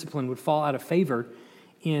church discipline would fall out of favor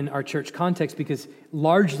in our church context, because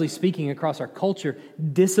largely speaking across our culture,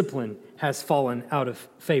 discipline has fallen out of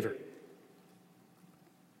favor.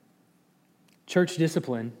 Church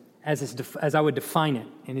discipline, as I would define it,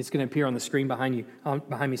 and it's going to appear on the screen behind me,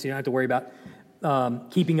 so you don't have to worry about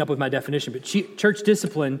keeping up with my definition. But church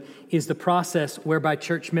discipline is the process whereby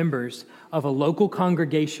church members of a local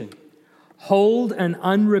congregation hold an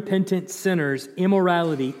unrepentant sinner's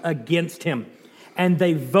immorality against him, and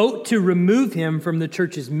they vote to remove him from the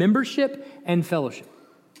church's membership and fellowship.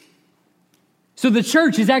 So the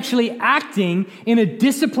church is actually acting in a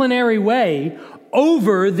disciplinary way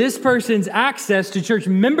over this person's access to church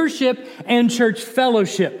membership and church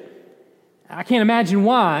fellowship. I can't imagine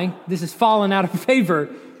why this has fallen out of favor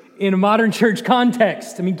in a modern church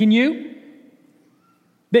context. I mean, can you?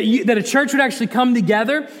 That a church would actually come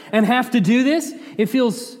together and have to do this? It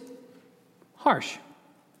feels harsh.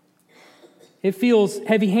 It feels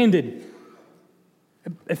heavy-handed.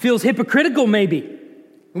 It feels hypocritical, maybe.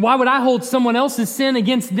 Why would I hold someone else's sin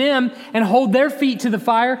against them and hold their feet to the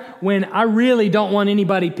fire when I really don't want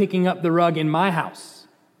anybody picking up the rug in my house?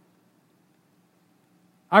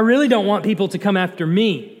 I really don't want people to come after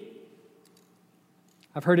me.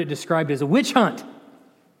 I've heard it described as a witch hunt.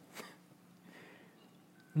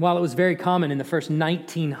 While it was very common in the first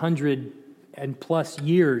 1900 and plus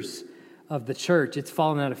years of the church, it's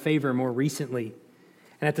fallen out of favor more recently.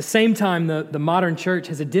 And at the same time, the modern church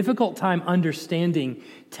has a difficult time understanding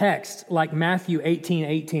texts like Matthew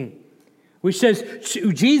 18:18, which says,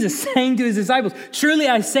 Jesus saying to his disciples, "Truly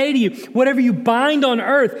I say to you, whatever you bind on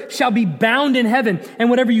earth shall be bound in heaven, and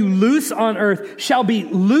whatever you loose on earth shall be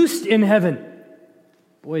loosed in heaven."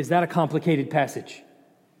 Boy, is that a complicated passage.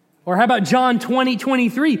 Or how about John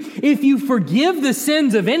 20:23? If you forgive the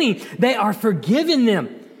sins of any, they are forgiven them.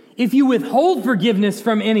 If you withhold forgiveness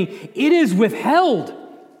from any, it is withheld.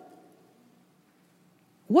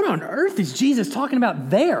 What on earth is Jesus talking about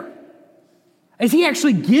there? Is he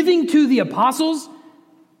actually giving to the apostles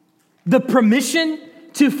the permission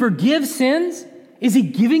to forgive sins? Is he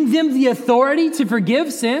giving them the authority to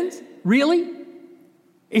forgive sins? Really?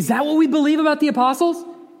 Is that what we believe about the apostles?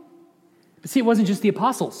 But see, it wasn't just the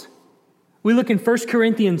apostles. We look in 1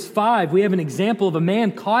 Corinthians 5, we have an example of a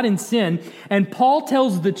man caught in sin, and Paul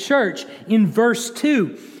tells the church in verse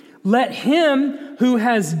 2, "Let him who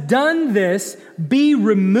has done this be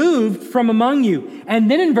removed from among you." And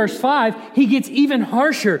then in verse 5, he gets even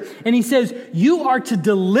harsher, and he says, "You are to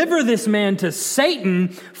deliver this man to Satan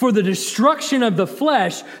for the destruction of the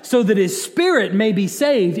flesh, so that his spirit may be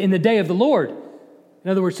saved in the day of the Lord." In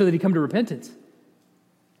other words, so that he come to repentance.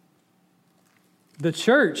 The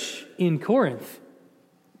church in Corinth,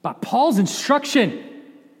 by Paul's instruction,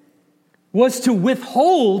 was to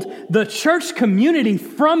withhold the church community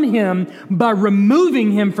from him by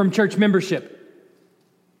removing him from church membership,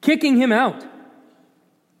 kicking him out. It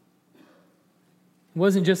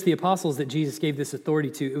wasn't just the apostles that Jesus gave this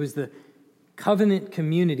authority to. It was the covenant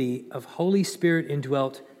community of Holy Spirit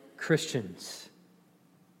indwelt Christians.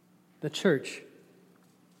 The church.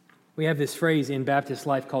 We have this phrase in Baptist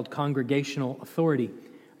life called congregational authority.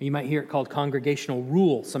 Or you might hear it called congregational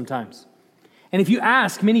rule sometimes. And if you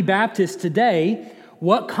ask many Baptists today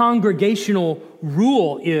what congregational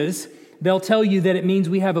rule is, they'll tell you that it means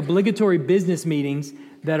we have obligatory business meetings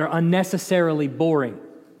that are unnecessarily boring,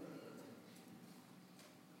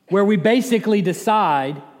 where we basically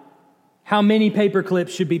decide how many paper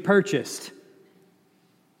clips should be purchased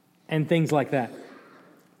and things like that.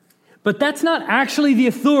 But that's not actually the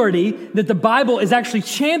authority that the Bible is actually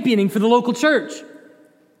championing for the local church.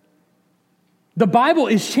 The Bible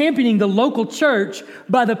is championing the local church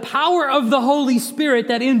by the power of the Holy Spirit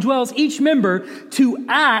that indwells each member to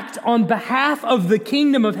act on behalf of the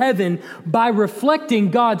kingdom of heaven by reflecting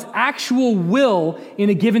God's actual will in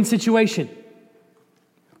a given situation,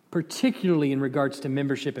 particularly in regards to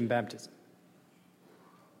membership and baptism.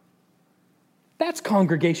 That's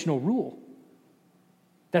congregational rule.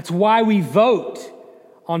 That's why we vote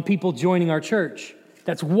on people joining our church.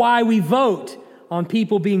 That's why we vote on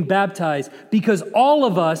people being baptized, because all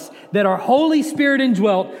of us that are Holy Spirit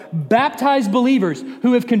indwelt, baptized believers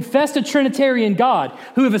who have confessed a Trinitarian God,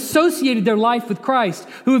 who have associated their life with Christ,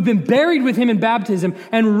 who have been buried with him in baptism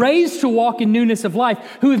and raised to walk in newness of life,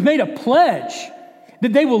 who have made a pledge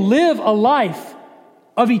that they will live a life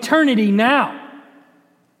of eternity now,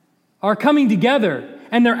 are coming together.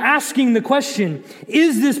 And they're asking the question,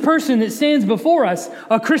 is this person that stands before us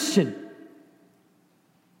a Christian?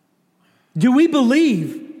 Do we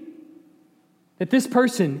believe that this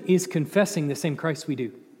person is confessing the same Christ we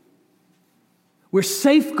do? We're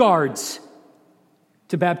safeguards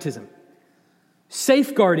to baptism,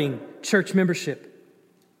 safeguarding church membership.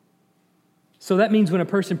 So that means when a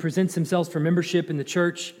person presents themselves for membership in the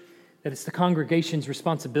church, that it's the congregation's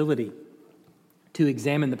responsibility to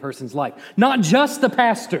examine the person's life. Not just the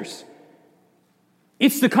pastor's.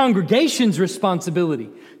 It's the congregation's responsibility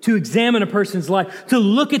to examine a person's life, to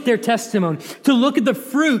look at their testimony, to look at the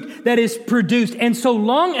fruit that is produced. And so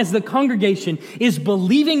long as the congregation is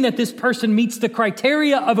believing that this person meets the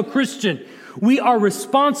criteria of a Christian, we are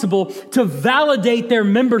responsible to validate their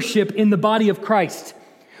membership in the body of Christ.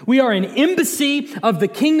 We are an embassy of the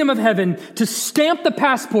kingdom of heaven to stamp the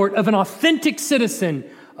passport of an authentic citizen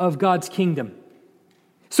of God's kingdom.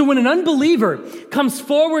 So when an unbeliever comes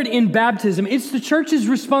forward in baptism, it's the church's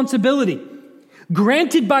responsibility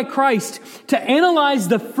granted by Christ to analyze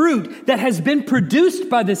the fruit that has been produced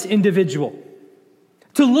by this individual,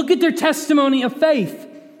 to look at their testimony of faith,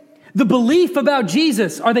 the belief about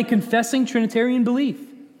Jesus. Are they confessing Trinitarian belief?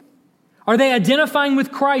 Are they identifying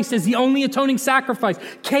with Christ as the only atoning sacrifice,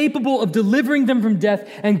 capable of delivering them from death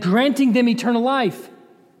and granting them eternal life?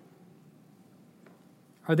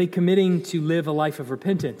 Are they committing to live a life of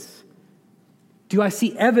repentance? Do I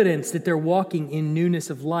see evidence that they're walking in newness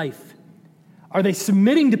of life? Are they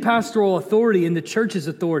submitting to pastoral authority and the church's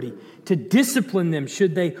authority to discipline them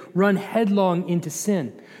should they run headlong into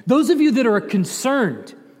sin? Those of you that are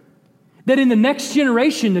concerned that in the next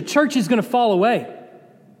generation the church is going to fall away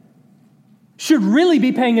should really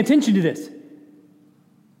be paying attention to this.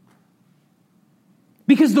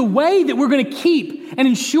 Because the way that we're going to keep and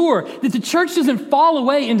ensure that the church doesn't fall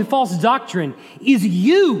away into false doctrine is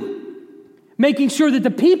you making sure that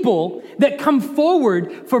the people that come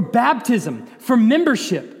forward for baptism, for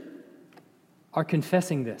membership, are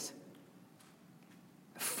confessing this.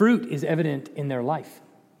 Fruit is evident in their life.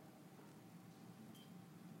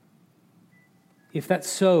 If that's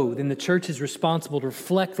so, then the church is responsible to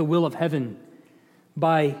reflect the will of heaven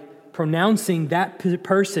by pronouncing that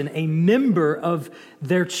person a member of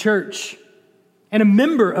their church and a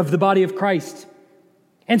member of the body of Christ.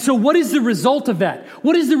 And so what is the result of that?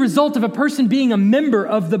 What is the result of a person being a member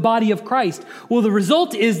of the body of Christ? Well, the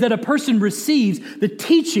result is that a person receives the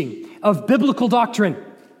teaching of biblical doctrine.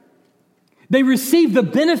 They receive the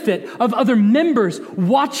benefit of other members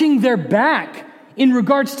watching their back in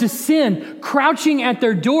regards to sin, crouching at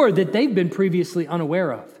their door that they've been previously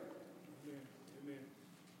unaware of.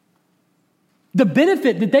 The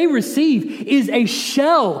benefit that they receive is a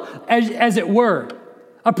shell, as it were,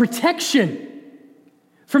 a protection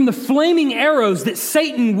from the flaming arrows that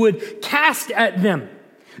Satan would cast at them.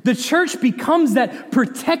 The church becomes that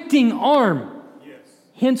protecting arm. Yes.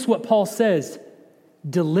 Hence what Paul says,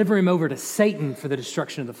 deliver him over to Satan for the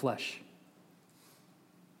destruction of the flesh.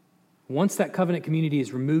 Once that covenant community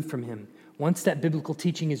is removed from him, once that biblical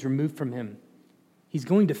teaching is removed from him, he's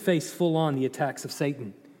going to face full on the attacks of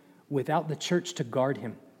Satan without the church to guard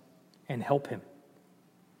him and help him.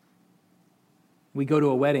 We go to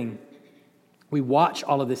a wedding, we watch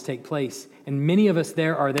all of this take place, and many of us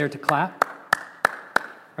there are there to clap,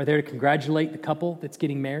 are there to congratulate the couple that's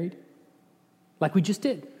getting married, like we just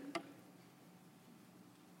did.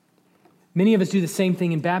 Many of us do the same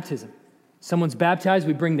thing in baptism. Someone's baptized,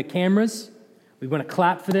 we bring the cameras, we want to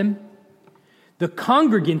clap for them. The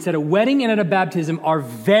congregants at a wedding and at a baptism are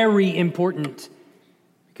very important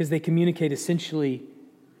because they communicate essentially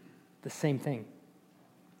the same thing.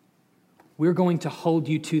 We're going to hold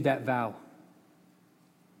you to that vow.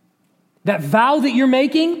 That vow that you're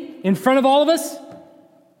making in front of all of us,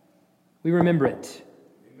 we remember it.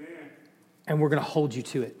 Amen. And we're going to hold you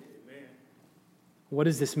to it. Amen. What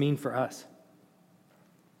does this mean for us?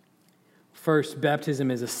 First, baptism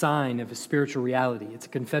is a sign of a spiritual reality. It's a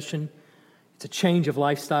confession. It's a change of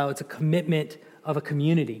lifestyle. It's a commitment of a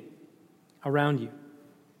community around you.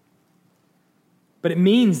 But it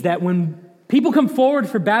means that when people come forward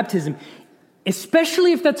for baptism,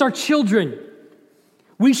 especially if that's our children,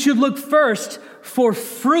 we should look first for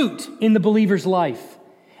fruit in the believer's life.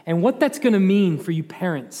 And what that's going to mean for you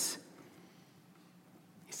parents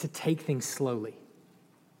is to take things slowly.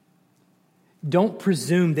 Don't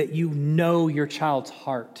presume that you know your child's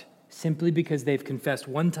heart simply because they've confessed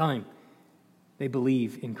one time they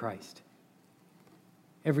believe in Christ.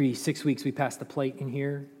 Every 6 weeks we pass the plate in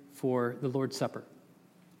here for the Lord's Supper.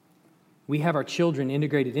 We have our children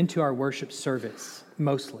integrated into our worship service,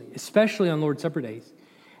 mostly, especially on Lord's Supper days,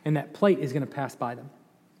 and that plate is going to pass by them.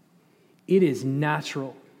 It is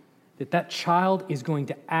natural that that child is going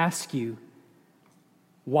to ask you,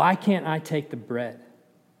 why can't I take the bread?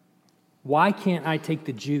 Why can't I take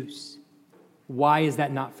the juice? Why is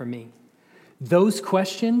that not for me? Those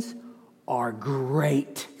questions are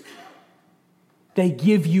great. They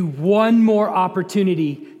give you one more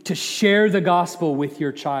opportunity to share the gospel with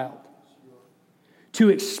your child, to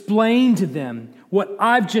explain to them what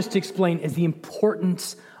I've just explained as the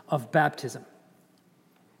importance of baptism.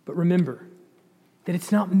 But remember that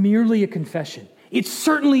it's not merely a confession. It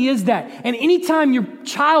certainly is that. And anytime your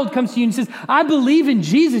child comes to you and says, I believe in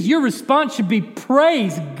Jesus, your response should be,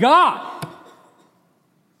 praise God.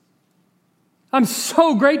 I'm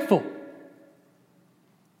so grateful.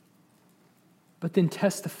 But then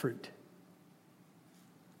test the fruit.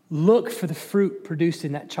 Look for the fruit produced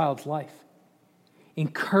in that child's life.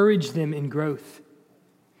 Encourage them in growth.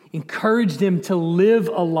 Encourage them to live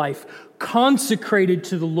a life consecrated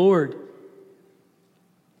to the Lord.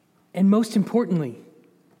 And most importantly,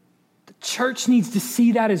 Church needs to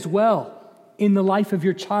see that as well in the life of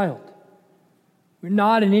your child. We're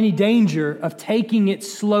not in any danger of taking it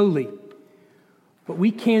slowly, but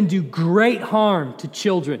we can do great harm to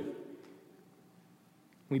children.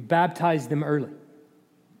 We baptize them early.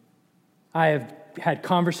 I have had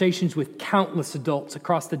conversations with countless adults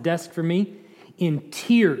across the desk for me in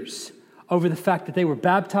tears over the fact that they were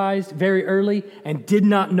baptized very early and did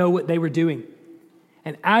not know what they were doing.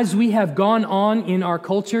 And as we have gone on in our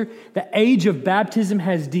culture, the age of baptism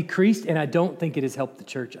has decreased, and I don't think it has helped the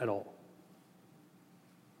church at all.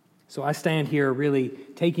 So I stand here really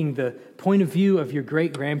taking the point of view of your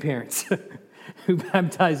great-grandparents who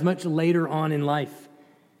baptized much later on in life.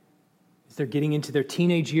 As they're getting into their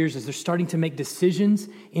teenage years, as they're starting to make decisions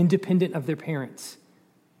independent of their parents,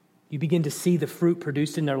 you begin to see the fruit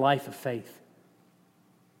produced in their life of faith.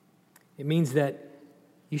 It means that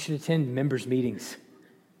you should attend members' meetings.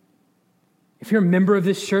 If you're a member of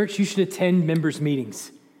this church, you should attend members'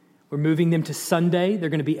 meetings. We're moving them to Sunday. They're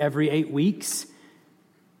going to be every 8 weeks.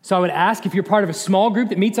 So I would ask, if you're part of a small group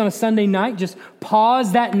that meets on a Sunday night, just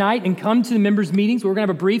pause that night and come to the members' meetings. We're going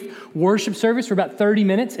to have a brief worship service for about 30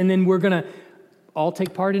 minutes, and then we're going to all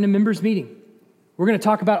take part in a members' meeting. We're going to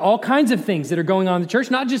talk about all kinds of things that are going on in the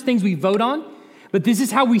church, not just things we vote on, but this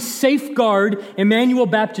is how we safeguard Emmanuel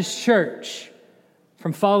Baptist Church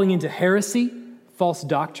from falling into heresy, false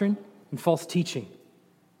doctrine, and false teaching.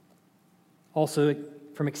 Also,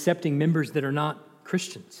 from accepting members that are not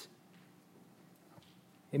Christians.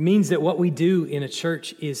 It means that what we do in a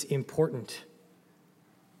church is important.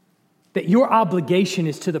 That your obligation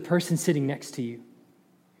is to the person sitting next to you,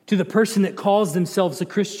 to the person that calls themselves a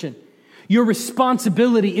Christian. Your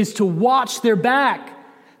responsibility is to watch their back,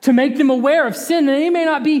 to make them aware of sin that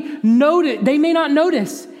they may not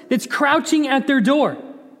notice that's crouching at their door.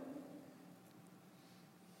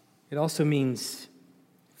 It also means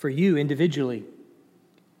for you individually,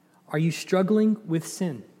 are you struggling with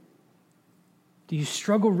sin? Do you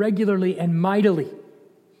struggle regularly and mightily?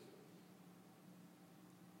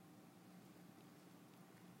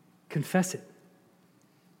 Confess it.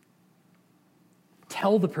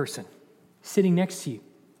 Tell the person sitting next to you.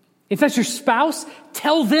 If that's your spouse,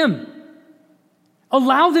 tell them.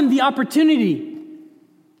 Allow them the opportunity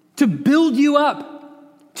to build you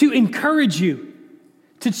up, to encourage you,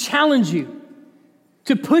 to challenge you,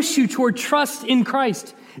 to push you toward trust in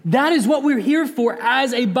Christ. That is what we're here for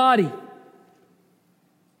as a body.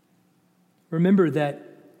 Remember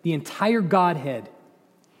that the entire Godhead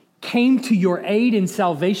came to your aid in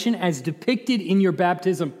salvation as depicted in your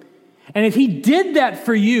baptism. And if he did that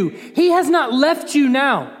for you, he has not left you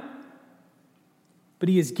now, but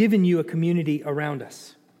he has given you a community around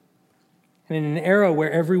us. And in an era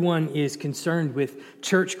where everyone is concerned with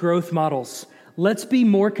church growth models, let's be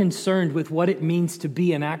more concerned with what it means to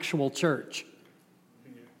be an actual church.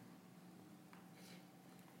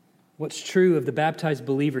 What's true of the baptized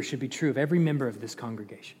believer should be true of every member of this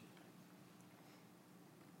congregation.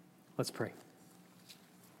 Let's pray.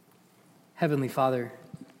 Heavenly Father,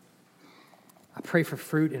 I pray for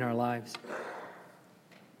fruit in our lives.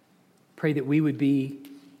 Pray that we would be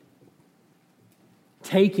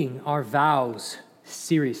taking our vows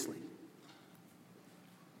seriously.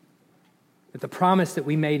 That the promise that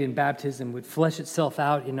we made in baptism would flesh itself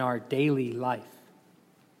out in our daily life.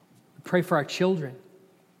 We pray for our children.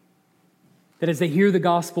 That as they hear the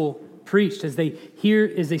gospel preached, as they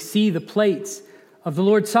see the plates of the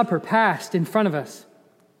Lord's Supper passed in front of us,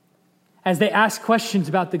 as they ask questions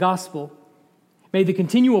about the gospel, may the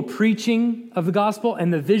continual preaching of the gospel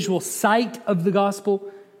and the visual sight of the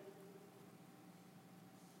gospel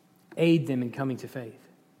aid them in coming to faith.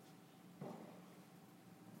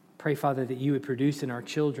 Pray, Father, that you would produce in our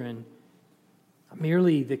children not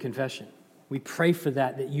merely the confession. We pray for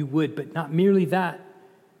that you would, but not merely that,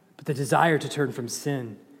 but the desire to turn from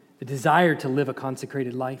sin, the desire to live a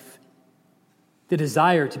consecrated life, the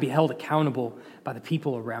desire to be held accountable by the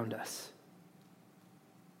people around us.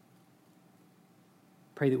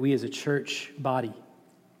 Pray that we as a church body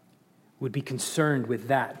would be concerned with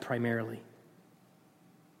that primarily,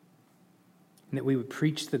 and that we would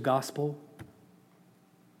preach the gospel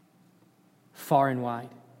far and wide,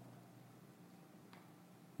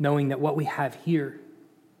 knowing that what we have here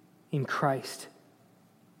in Christ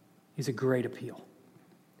is a great appeal.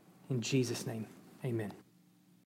 In Jesus' name, amen.